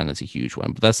Star Wars fan, that's a huge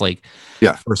one, but that's like,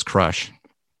 first crush.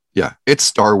 Yeah. It's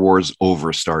Star Wars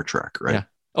over Star Trek, right? Yeah.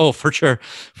 Oh, for sure.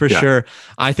 Sure.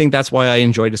 I think that's why I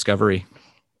enjoy Discovery.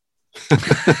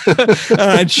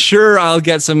 I'm sure I'll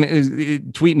get some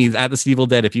tweet me at the Steve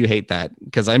Dead if you hate that,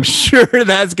 because I'm sure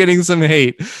that's getting some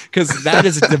hate, because that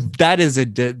is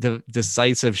a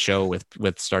decisive show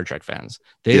with Star Trek fans.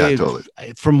 Totally.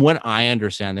 From what I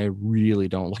understand, they really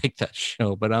don't like that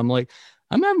show, but I'm like,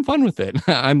 I'm having fun with it.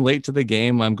 I'm late to the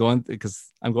game. I'm going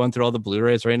through all the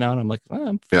Blu-rays right now, and I'm like,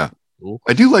 cool.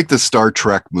 I do like the Star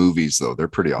Trek movies though. They're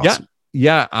pretty awesome.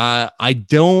 Yeah. I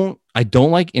don't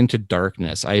like Into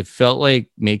Darkness. I felt like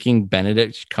making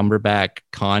Benedict Cumberbatch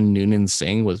Khan Noonan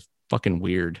sing was fucking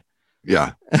weird.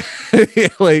 Yeah.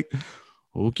 Like,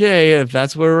 okay, if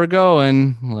that's where we're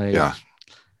going, like,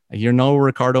 you're no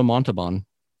Ricardo Montalban.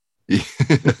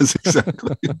 Yes,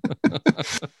 exactly.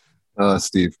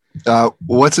 Steve,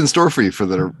 what's in store for you for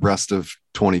the rest of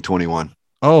 2021?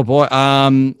 Oh boy.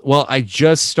 Well, I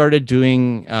just started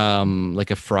doing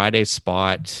like a Friday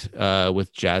spot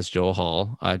with Jazz Joe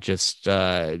Hall. Just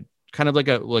kind of like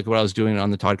what I was doing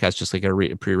on the podcast, just like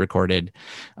a pre-recorded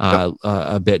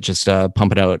a bit, just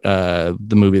pumping out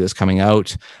the movie that's coming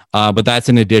out. But that's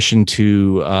in addition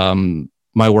to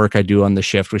my work I do on the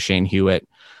shift with Shane Hewitt.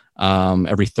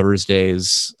 Every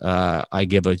Thursdays, I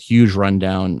give a huge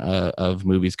rundown of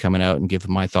movies coming out and give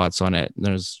my thoughts on it.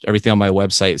 There's everything on my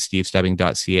website,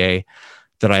 stevestebbing.ca,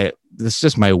 this is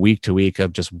just my week to week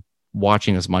of just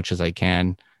watching as much as I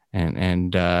can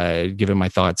and giving my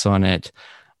thoughts on it.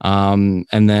 And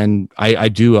then I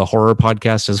do a horror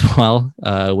podcast as well,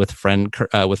 with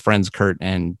friends Kurt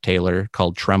and Taylor,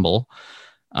 called Tremble.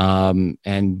 And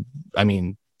I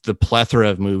mean, the plethora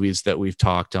of movies that we've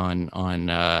talked on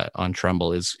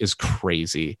Tremble is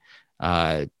crazy.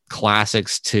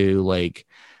 Classics to like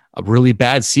really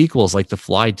bad sequels like The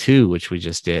Fly 2, which we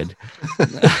just did,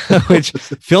 which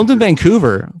filmed in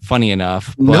Vancouver, funny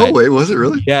enough. No way, was it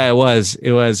really? Yeah, it was.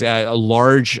 It was a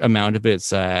large amount of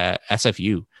it's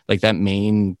SFU, like that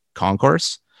main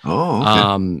concourse. Oh,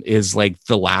 okay. Is like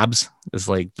the labs, is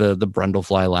like the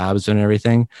Brundlefly labs and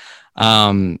everything.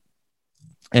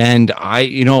 And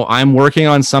I'm working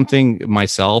on something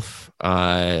myself,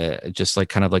 just like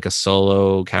kind of like a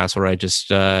solo cast where I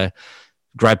just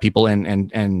grab people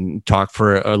and talk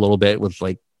for a little bit with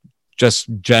like just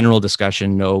general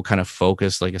discussion, no kind of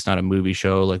focus. Like, it's not a movie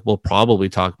show. Like, we'll probably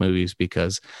talk movies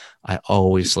because I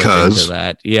always slip into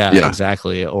that. Yeah,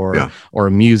 exactly. Or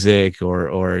music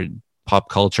or pop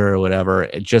culture or whatever,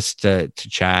 just to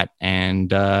chat.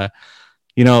 And, I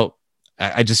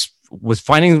just was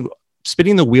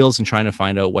spinning the wheels and trying to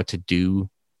find out what to do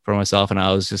for myself. And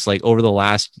I was just like, over the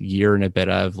last year and a bit,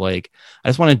 I've like, I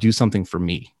just want to do something for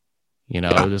me,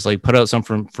 just like put out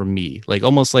something for me, like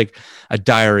almost like a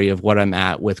diary of what I'm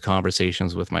at with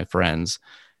conversations with my friends,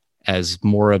 as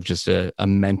more of just a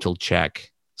mental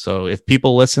check. So if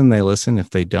people listen, they listen. If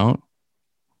they don't,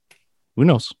 who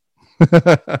knows?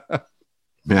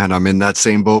 Man, I'm in that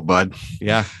same boat, bud.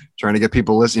 Yeah. Trying to get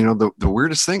people listening. The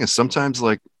weirdest thing is sometimes,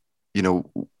 like,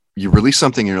 you release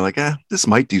something and you're like, this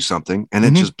might do something, and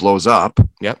it just blows up.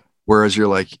 Yep. Whereas you're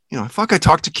like, I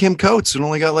talked to Kim Coates and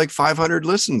only got like 500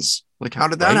 listens. Like, how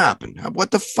did that happen?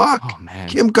 What the fuck? Oh man,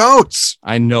 Kim Coates.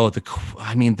 I know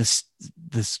this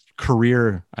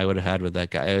career I would have had with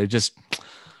that guy. It just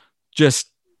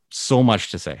so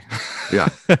much to say. Yeah,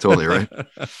 totally right.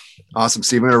 Awesome,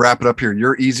 Steve. I'm going to wrap it up here.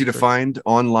 You're easy to find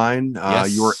online.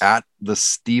 Yes. You're at the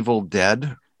Stevel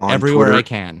Dead on Everywhere Twitter I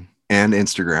can. and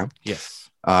Instagram. Yes.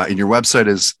 And your website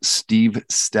is Steve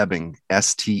Stebbing,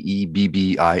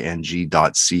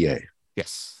 STEBBING.ca.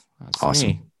 Yes. That's Awesome.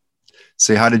 me.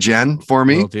 Say hi to Jen for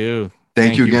me. Will do.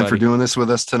 Thank you again for buddy. doing this with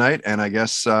us tonight. And I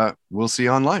guess we'll see you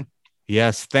online.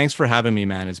 Yes. Thanks for having me,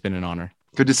 man. It's been an honor.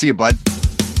 Good to see you, bud.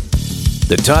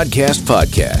 The Toddcast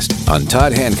Podcast on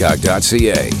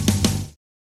toddhancock.ca.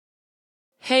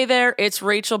 Hey there, it's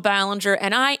Rachel Ballinger,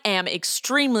 and I am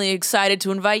extremely excited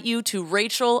to invite you to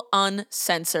Rachel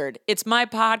Uncensored. It's my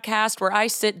podcast where I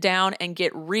sit down and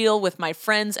get real with my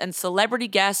friends and celebrity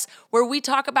guests, where we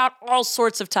talk about all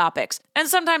sorts of topics. And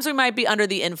sometimes we might be under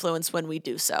the influence when we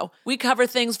do so. We cover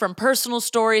things from personal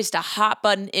stories to hot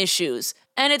button issues.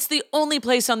 And it's the only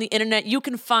place on the internet you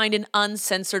can find an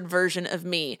uncensored version of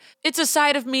me. It's a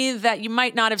side of me that you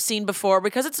might not have seen before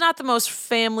because it's not the most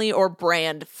family or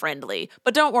brand friendly.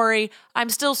 But don't worry, I'm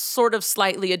still sort of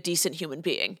slightly a decent human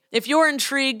being. If you're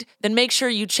intrigued, then make sure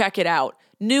you check it out.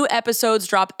 New episodes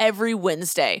drop every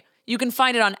Wednesday. You can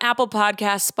find it on Apple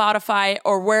Podcasts, Spotify,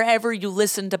 or wherever you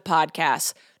listen to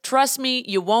podcasts. Trust me,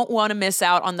 you won't want to miss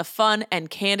out on the fun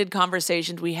and candid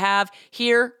conversations we have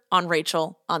here on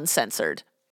Rachel Uncensored.